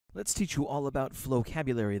Let's teach you all about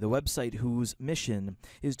Flocabulary, the website whose mission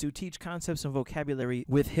is to teach concepts and vocabulary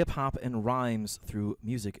with hip-hop and rhymes through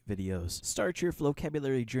music videos. Start your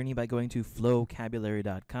Flocabulary journey by going to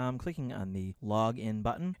flocabulary.com, clicking on the Login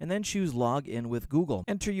button, and then choose Login with Google.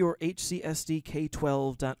 Enter your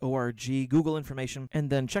hcsdk12.org Google information, and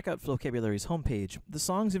then check out Flocabulary's homepage. The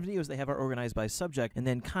songs and videos they have are organized by subject and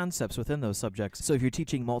then concepts within those subjects. So if you're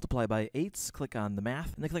teaching multiply by eights, click on the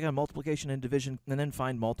math, and then click on multiplication and division, and then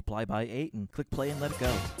find multiply by 8 and click play and let it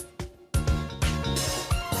go.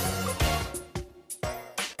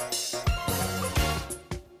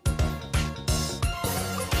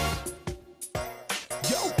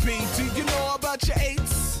 Yo, P, do you know about your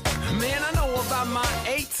eights? Man, I know about my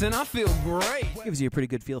eights and I feel great. Gives you a pretty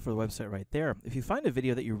good feel for the website right there. If you find a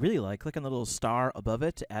video that you really like, click on the little star above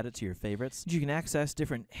it to add it to your favorites. You can access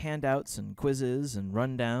different handouts and quizzes and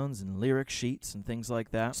rundowns and lyric sheets and things like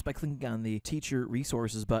that just by clicking on the Teacher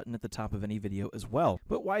Resources button at the top of any video as well.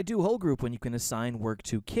 But why do whole group when you can assign work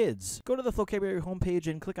to kids? Go to the Flocabulary homepage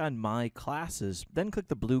and click on My Classes. Then click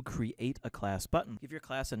the blue Create a Class button. Give your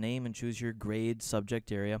class a name and choose your grade,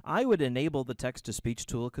 subject area. I would enable the text-to-speech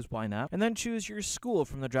tool because why not? And then choose your school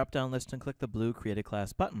from the drop-down list and click the blue Create a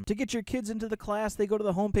Class button. To get your kids into the class, they go to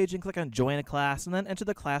the homepage and click on Join a Class and then enter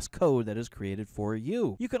the class code that is created for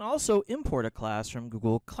you. You can also import a class from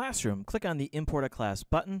Google Classroom. Click on the Import a Class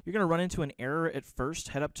button. You're going to run into an error at first.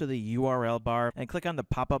 Head up to the URL bar and click on the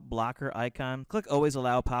pop-up blocker icon. Click Always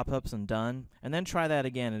Allow Pop-ups and Done, and then try that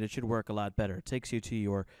again and it should work a lot better. It takes you to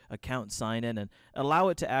your account sign-in and allow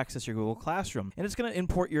it to access your Google Classroom. And it's going to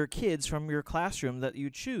import your kids from your classroom that you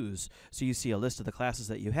choose. So you see a list of the classes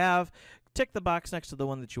that you have. Tick the box next to the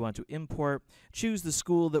one that you want to import, choose the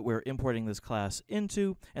school that we're importing this class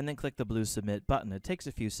into, and then click the blue Submit button. It takes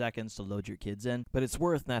a few seconds to load your kids in, but it's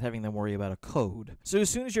worth not having them worry about a code. So as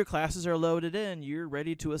soon as your classes are loaded in, you're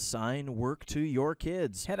ready to assign work to your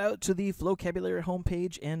kids. Head out to the Flocabulary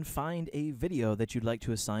homepage and find a video that you'd like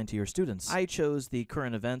to assign to your students. I chose the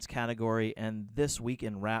current events category and this week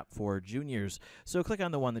in rap for juniors. So click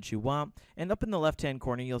on the one that you want, and up in the left-hand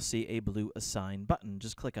corner, you'll see a blue Assign button.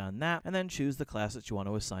 Just click on that, and then choose the class that you want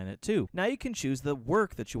to assign it to. Now you can choose the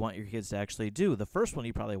work that you want your kids to actually do. The first one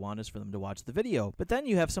you probably want is for them to watch the video, but then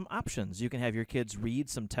you have some options. You can have your kids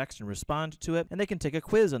read some text and respond to it, and they can take a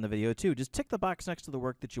quiz on the video too. Just tick the box next to the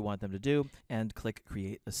work that you want them to do and click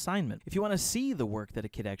Create Assignment. If you want to see the work that a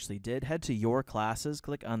kid actually did, head to Your Classes,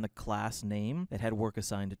 click on the class name that had work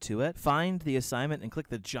assigned to it, find the assignment and click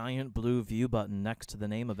the giant blue View button next to the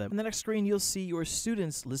name of it. On the next screen you'll see your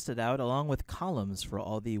students listed out along with columns for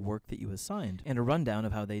all the work that you assigned and a rundown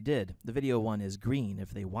of how they did. The video one is green if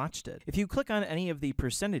they watched it. If you click on any of the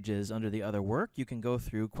percentages under the other work, you can go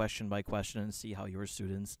through question by question and see how your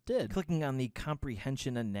students did. Clicking on the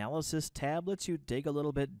Comprehension Analysis tab lets you dig a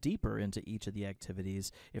little bit deeper into each of the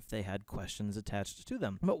activities if they had questions attached to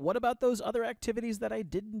them. But what about those other activities that I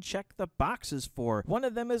didn't check the boxes for? One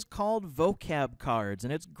of them is called vocab cards,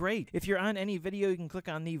 and it's great. If you're on any video, you can click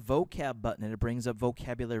on the vocab button and it brings up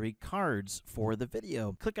vocabulary cards for the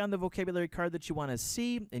video. Click on the vocabulary card that you want to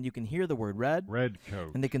see, and you can hear the word red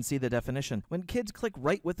coat, and they can see the definition. When kids click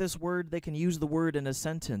right with this word, they can use the word in a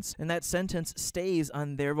sentence, and that sentence stays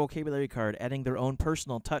on their vocabulary card, adding their own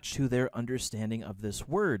personal touch to their understanding of this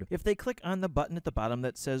word. If they click on the button at the bottom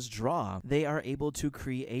that says draw, they are able to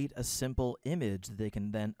create a simple image that they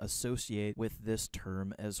can then associate with this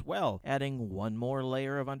term as well, adding one more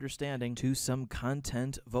layer of understanding to some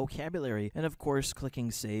content vocabulary. And of course,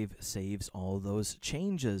 clicking save saves all those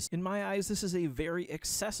changes. In my eyes, this is a very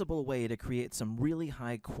accessible way to create some really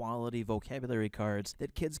high quality vocabulary cards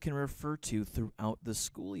that kids can refer to throughout the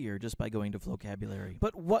school year just by going to Flocabulary.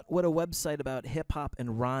 But what would a website about hip-hop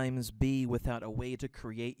and rhymes be without a way to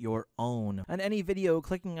create your own? On any video,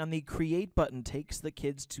 clicking on the Create button takes the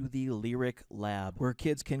kids to the Lyric Lab, where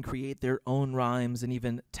kids can create their own rhymes and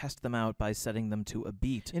even test them out by setting them to a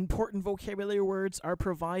beat. Important vocabulary words are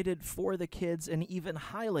provided for the kids and even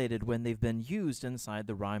highlighted when they've been used inside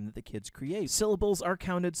the rhyme that the kids create. Syllables are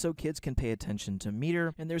counted so kids can pay attention to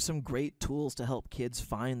meter, and there's some great tools to help kids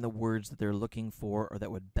find the words that they're looking for or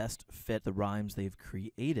that would best fit the rhymes they've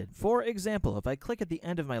created. For example, if I click at the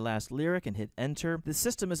end of my last lyric and hit enter, the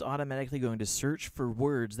system is automatically going to search for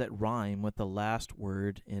words that rhyme with the last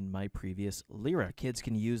word in my previous lyric. Kids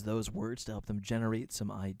can use those words to help them generate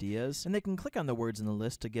some ideas, and they can click on the words in the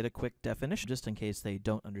list to get a quick definition just in case they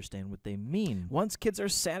don't understand what they mean. Once kids are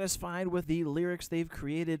satisfied with the lyrics they've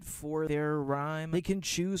created for their rhyme, they can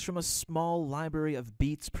choose from a small library of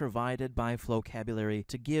beats provided by Flocabulary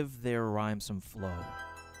to give their rhyme some flow.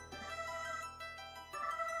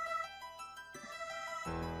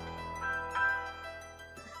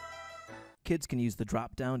 kids can use the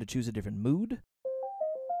drop-down to choose a different mood.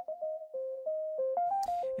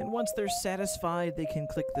 And once they're satisfied, they can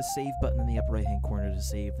click the save button in the upper right-hand corner to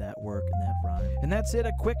save that work and that rhyme. And that's it,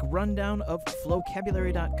 a quick rundown of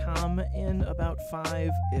Flocabulary.com in about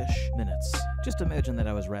 5-ish minutes. Just imagine that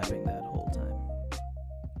I was rapping that whole time.